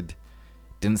dated.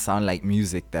 Didn't sound like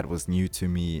music that was new to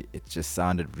me. It just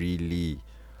sounded really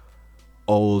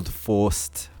old,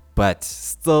 forced, but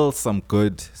still some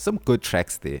good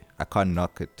tracks there. I can't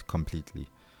knock it completely.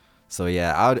 So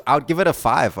yeah, I would give it a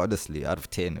 5, honestly, out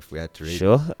of 10 if we had to rate.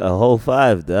 Sure, a whole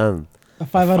 5, damn. A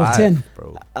 5 out of 10,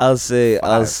 bro. I'll say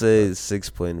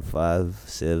 6.5,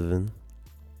 7.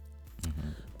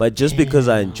 But just because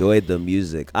I enjoyed the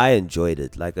music, I enjoyed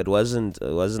it. Like it wasn't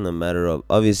a matter of,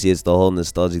 obviously it's the whole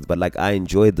nostalgic, but like I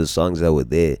enjoyed the songs that were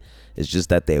there. It's just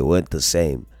that they weren't the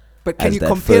same. But can you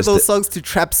compare those songs to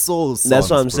trap soul songs? That's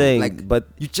what I'm saying. Like, but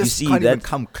you just see, can't even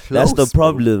come close. That's the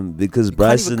problem, because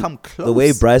Bryson, the way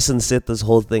close. Bryson set this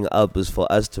whole thing up is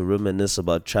for us to reminisce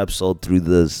about trap soul through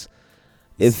this.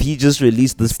 If he just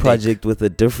released this project with a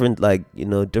different,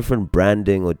 different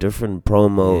branding or different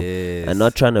promo, and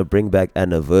not trying to bring back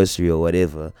Anniversary or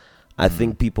whatever, I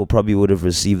think people probably would have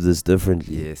received this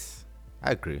differently. Yes,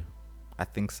 I agree. I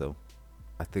think so.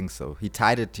 He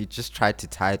just tried to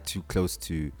tie it too close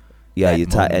to. Yeah,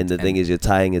 and the thing is, you're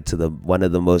tying it to one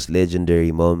of the most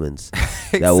legendary moments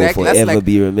exactly. that will forever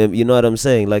be remembered. You know what I'm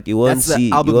saying? Like you won't see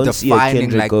a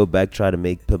Kendrick go back try to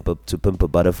make Pimp a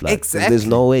Butterfly. Exactly. There's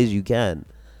no ways you can.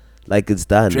 Like it's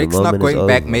done. Drake's not going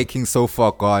back making So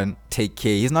Far Gone, Take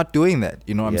Care. He's not doing that.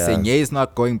 You know what I'm saying? Ye is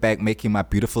not going back making My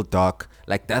Beautiful Dark.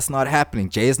 Like that's not happening.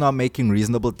 Jay is not making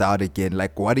Reasonable Doubt again.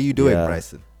 Like what are you doing,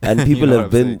 Bryson? And people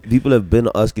have been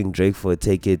asking Drake for a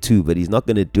Take Care too, but he's not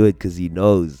gonna do it because he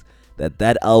knows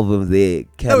that album there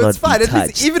cannot it's fine. be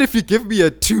touched. Even if you give me a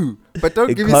 2, but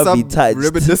don't give me some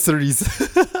reminisceries.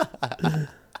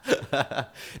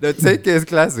 No, Take Care is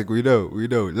classic. We know.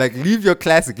 Like leave your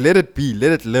classic. Let it be.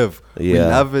 Let it live. We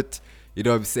love it. You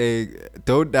know what I'm saying?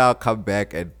 Don't now come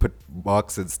back and put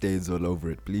marks and stains all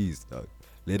over it. Please, dog.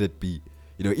 Let it be.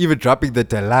 Even dropping the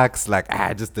deluxe, like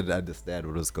I just didn't understand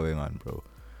what was going on, bro.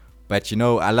 But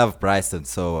I love Bryson,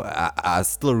 so I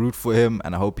still root for him,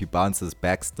 and I hope he bounces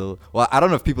back still. Well, I don't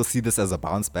know if people see this as a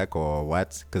bounce back or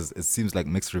what, because it seems like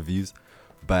mixed reviews.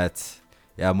 But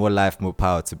yeah, more life, more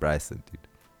power to Bryson, dude.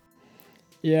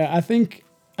 Yeah, I think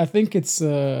it's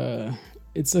a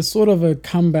sort of a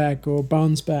comeback or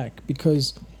bounce back,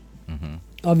 because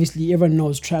obviously everyone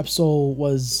knows Trap Soul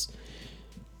was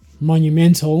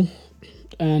monumental,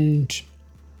 and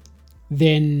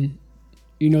then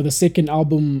the second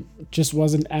album just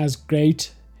wasn't as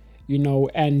great,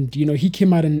 and he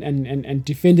came out and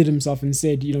defended himself and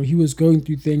said he was going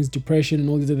through things, depression and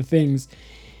all these other things.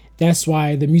 That's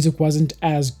why the music wasn't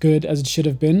as good as it should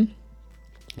have been.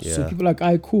 So people are like,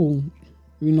 "Alright, cool,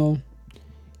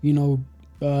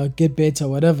 get better,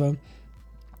 whatever."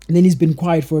 And then he's been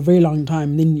quiet for a very long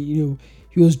time. And then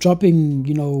he was dropping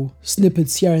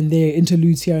snippets here and there,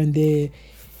 interludes here and there,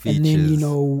 features. And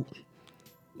then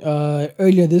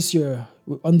earlier this year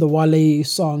on the Wale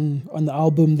song on the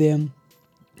album there,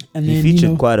 and he then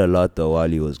featured quite a lot though while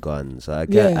he was gone, so I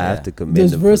have to commend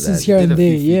there's him verses for that. here and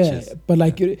there, but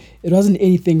like it wasn't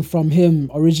anything from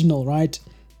him original, right?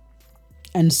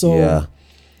 And so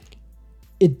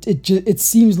it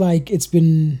seems like it's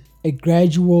been a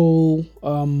gradual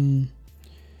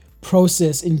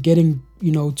process in getting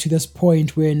to this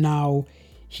point where now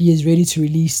he is ready to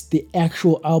release the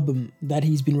actual album that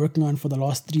he's been working on for the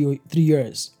last three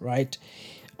years, right?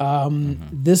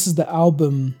 This is the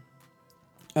album.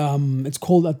 I think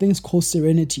it's called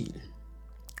Serenity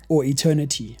or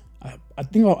Eternity. I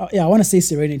want to say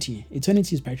Serenity.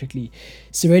 Eternity is practically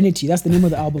Serenity. That's the name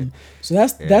of the album. So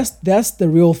that's the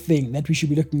real thing that we should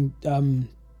be looking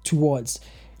towards.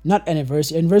 Not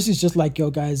Anniversary. Anniversary is just like,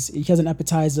 yo guys, he has an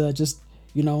appetizer. Just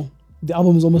the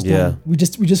album is almost done. We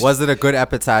just. Was it a good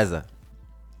appetizer?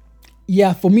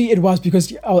 Yeah, for me it was,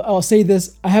 because I'll say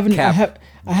this. I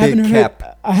I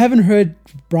haven't heard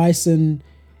Bryson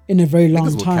in a very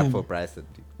long time. Cap for Bryson,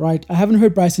 dude. Right, I haven't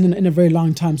heard Bryson in a very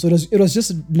long time, so it was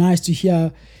just nice to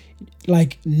hear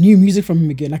like new music from him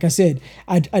again. Like I said,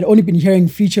 I'd only been hearing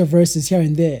feature verses here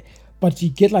and there, but you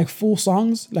get like full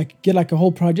songs, like get like a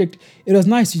whole project. It was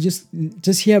nice to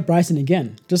just hear Bryson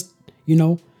again. Just, you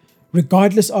know,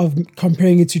 regardless of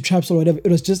comparing it to Trap Soul or whatever,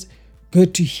 it was just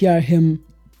good to hear him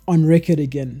on record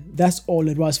again. That's all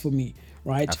it was for me,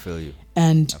 right? I feel you.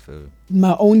 And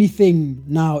my only thing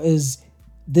now is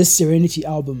this Serenity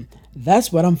album.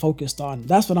 That's what I'm focused on.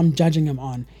 That's what I'm judging him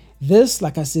on. This,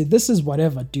 like I said, this is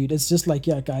whatever, dude. It's just like,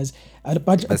 yeah, guys. I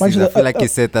feel like you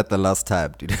said that the last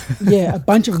time, dude. Yeah, a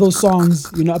bunch of those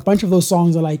songs, you know, a bunch of those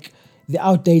songs are like, they're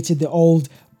outdated, they're old,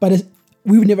 but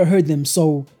we've never heard them.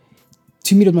 So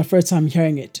to me, it was my first time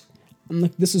hearing it. I'm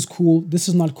like, this is cool. This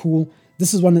is not cool.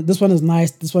 This one is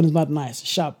nice. This one is not nice.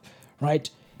 Sharp, right?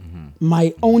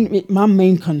 Mm-hmm. My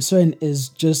main concern is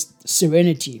just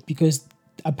Serenity, because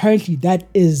apparently that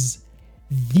is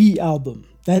the album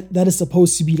that is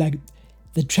supposed to be like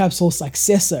the Trap Soul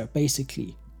successor,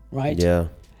 basically, right? Yeah.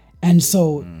 And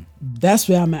so that's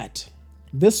where I'm at.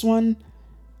 This one,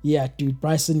 yeah, dude,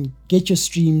 Bryson, get your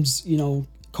streams. You know,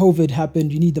 COVID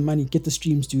happened. You need the money. Get the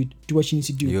streams, dude. Do what you need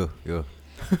to do. Yo.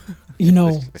 You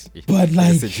know, but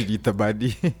like, you said you need the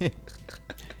money.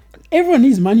 everyone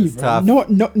needs money, it's bro. Tough.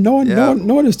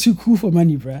 No one is too cool for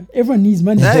money, bro. Everyone needs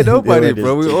money. Hey, nobody,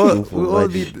 Everyone bro. is We too all cool for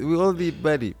money. we all need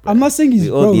money. Bro. I'm not saying he's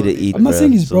We all broke. need to eat, I'm not bruh.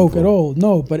 saying he's broke Simple. at all.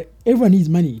 No, but everyone needs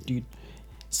money, dude.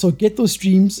 So get those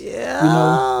streams. Yeah, you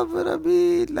know, but I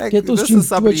mean, like, get those this streams, is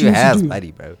somebody do what you who need to has do.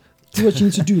 money, bro. do what you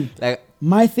need to do. Like,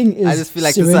 My thing is I just feel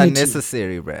like Serenity. it's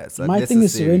unnecessary, bro. It's My thing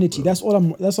is Serenity. bro.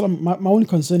 My only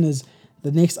concern is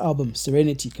the next album,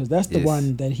 Serenity, because that's the Yes.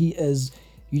 one that he is,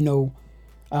 you know,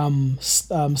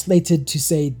 slated to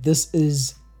say this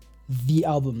is the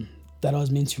album that I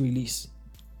was meant to release.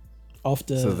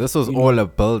 After, So this was you know, all a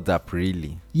build up,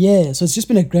 really. yeah. So it's just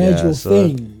been a gradual so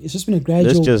thing. It's just been a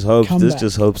gradual. Let's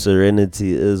just hope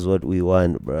Serenity is what we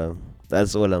want, bro.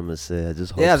 That's all I'm gonna say. I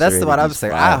just hope. Yeah, that's what I'm Serenity's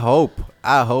saying. fire.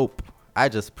 I hope. I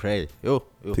just pray. Yo,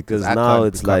 Because I now can't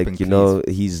it's be like, copying you know,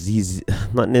 he's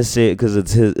not necessarily because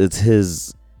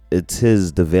it's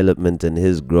his development and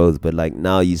his growth, but like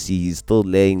now you see he's still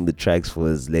laying the tracks for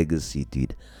his legacy,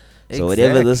 dude. So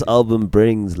whatever this album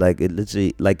brings, like it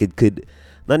literally, like it could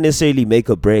not necessarily make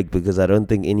or break, because I don't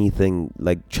think anything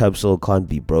like Trap Soul can't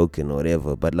be broken or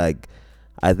whatever, but like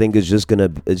I think it's just gonna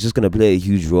play a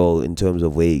huge role in terms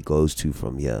of where he goes to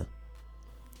from here.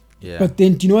 Yeah. But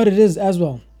then, do you know what it is as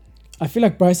well? I feel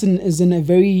like Bryson is in a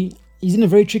very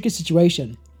tricky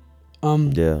situation.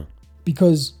 Yeah.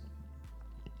 Because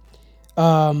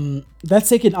that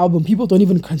second album, people don't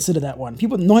even consider that one.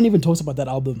 No one even talks about that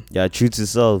album. Yeah, true to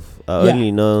self. I Yeah.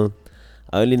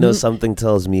 only know Something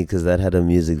Tells Me because that had a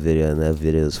music video and that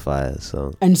video is fire.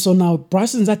 So And so now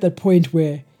Bryson's at that point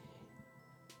where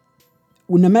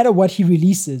no matter what he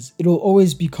releases, it will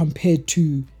always be compared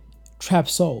to Trap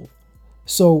Soul.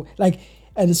 So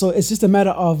so it's just a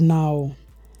matter of now,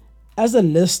 as a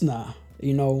listener,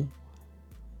 you know,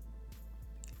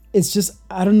 it's just,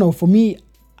 I don't know, for me,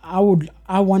 I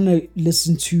want to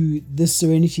listen to this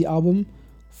Serenity album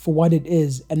for what it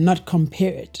is and not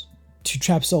compare it to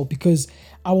Trap Soul, because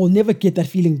I will never get that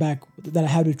feeling back that I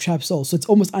had with Trap Soul. So it's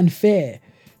almost unfair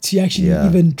to actually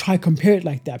even try compare it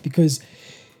like that, because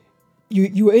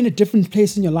you were in a different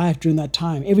place in your life during that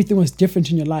time. Everything was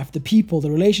different in your life. The people, the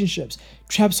relationships.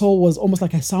 Trap Soul was almost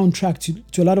like a soundtrack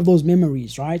to a lot of those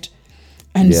memories, right?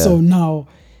 And so now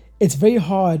it's very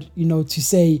hard, you know, to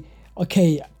say,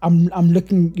 okay, I'm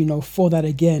looking, you know, for that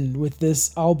again with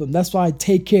this album. That's why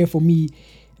Take Care for me,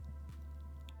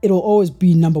 it'll always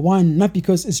be number one, not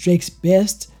because it's Drake's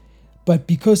best, but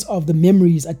because of the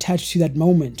memories attached to that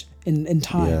moment in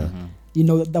time. Yeah. You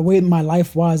know, the way my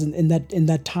life was in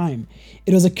that time.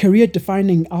 It was a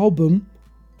career-defining album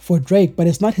for Drake, but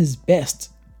it's not his best,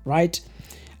 right?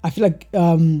 I feel like,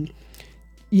 nothing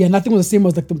was the same. It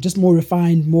was like just more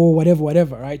refined, more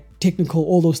whatever, right? Technical,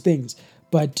 all those things.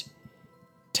 But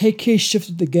Take Care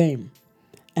shifted the game.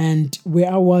 And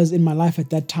where I was in my life at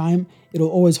that time,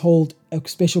 it'll always hold a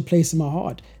special place in my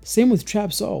heart. Same with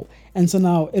Trap Soul. And so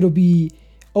now it'll be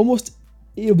almost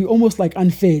like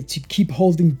unfair to keep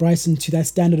holding Bryson to that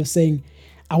standard of saying,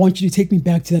 I want you to take me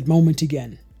back to that moment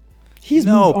again. He's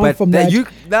moved on from that.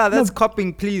 That's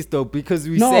copying, please, though, because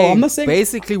I'm not saying,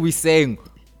 basically we're saying,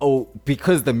 oh,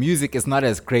 because the music is not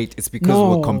as great, it's because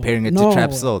we're comparing it to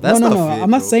Trap Soul. That's not fair. I'm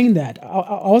not saying that.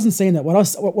 I wasn't saying that.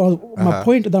 My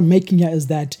point that I'm making here is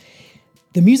that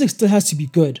the music still has to be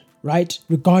good, right?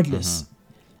 Regardless.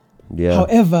 Yeah.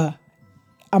 However,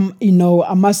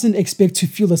 I mustn't expect to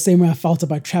feel the same way I felt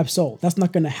about trap soul. That's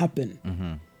not gonna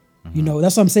happen. You know,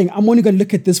 that's what I'm saying. I'm only gonna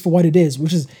look at this for what it is,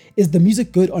 which is the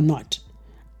music good or not?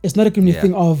 It's not gonna be a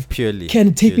thing of can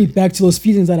it take me back to those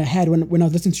feelings that I had when I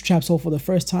was listening to trap soul for the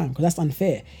first time, because that's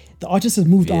unfair. The artist has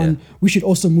moved on. We should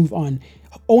also move on.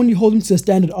 Only hold them to the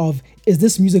standard of, is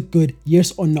this music good?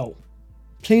 Yes or no?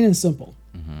 Plain and simple.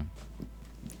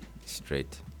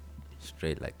 Straight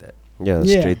like that. Yeah,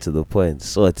 straight to the point.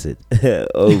 Sorted.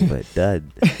 Over.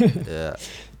 Done. Yeah.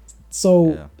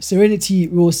 So Serenity,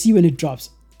 we will see when it drops.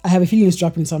 I have a feeling it's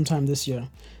dropping sometime this year.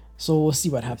 So we'll see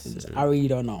what happens. I really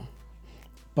don't know.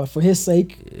 But for his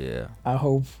sake, I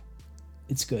hope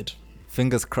it's good.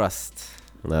 Fingers crossed.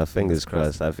 Nah, fingers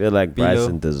crossed. I feel like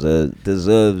Bryson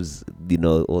deserves, you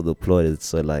know, all the plaudits.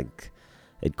 So like,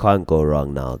 it can't go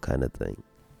wrong now, kind of thing.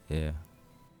 Yeah.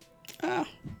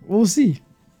 We'll see.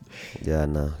 Yeah,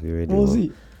 nah, we really We'll will.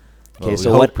 see. Okay,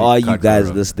 so what are you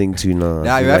guys listening to now?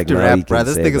 Now you have to rap, bro.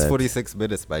 This thing is 46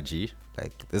 minutes by G.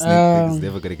 Like, this thing is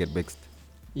never gonna get mixed.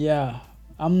 Yeah.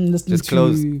 I'm listening Just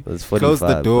close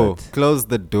the door. Close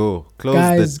the door.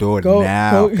 Close the door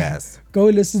now, guys. Go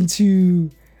listen to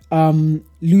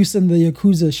Loose and the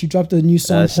Yakuza. She dropped a new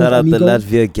song. Shout out Amigo, the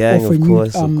Latvia gang, of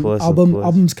course.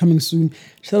 Album's coming soon.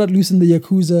 Shout out Loose and the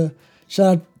Yakuza. Shout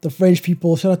out the French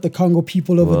people. Shout out the Congo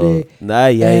people over there.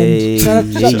 Shout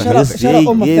out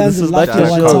all my fans in Latvia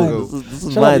one time. This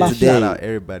is mine today. Shout out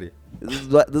everybody. This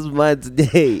is mine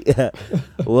today.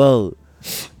 Well,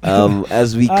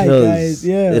 as we close,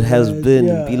 it has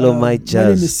been Below My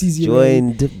Just,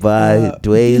 joined by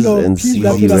Dwayne and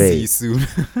CZ Ray. See you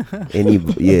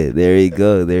soon. There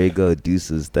you go.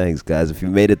 Deuces. Thanks, guys. If you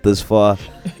made it this far,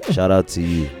 shout out to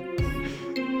you.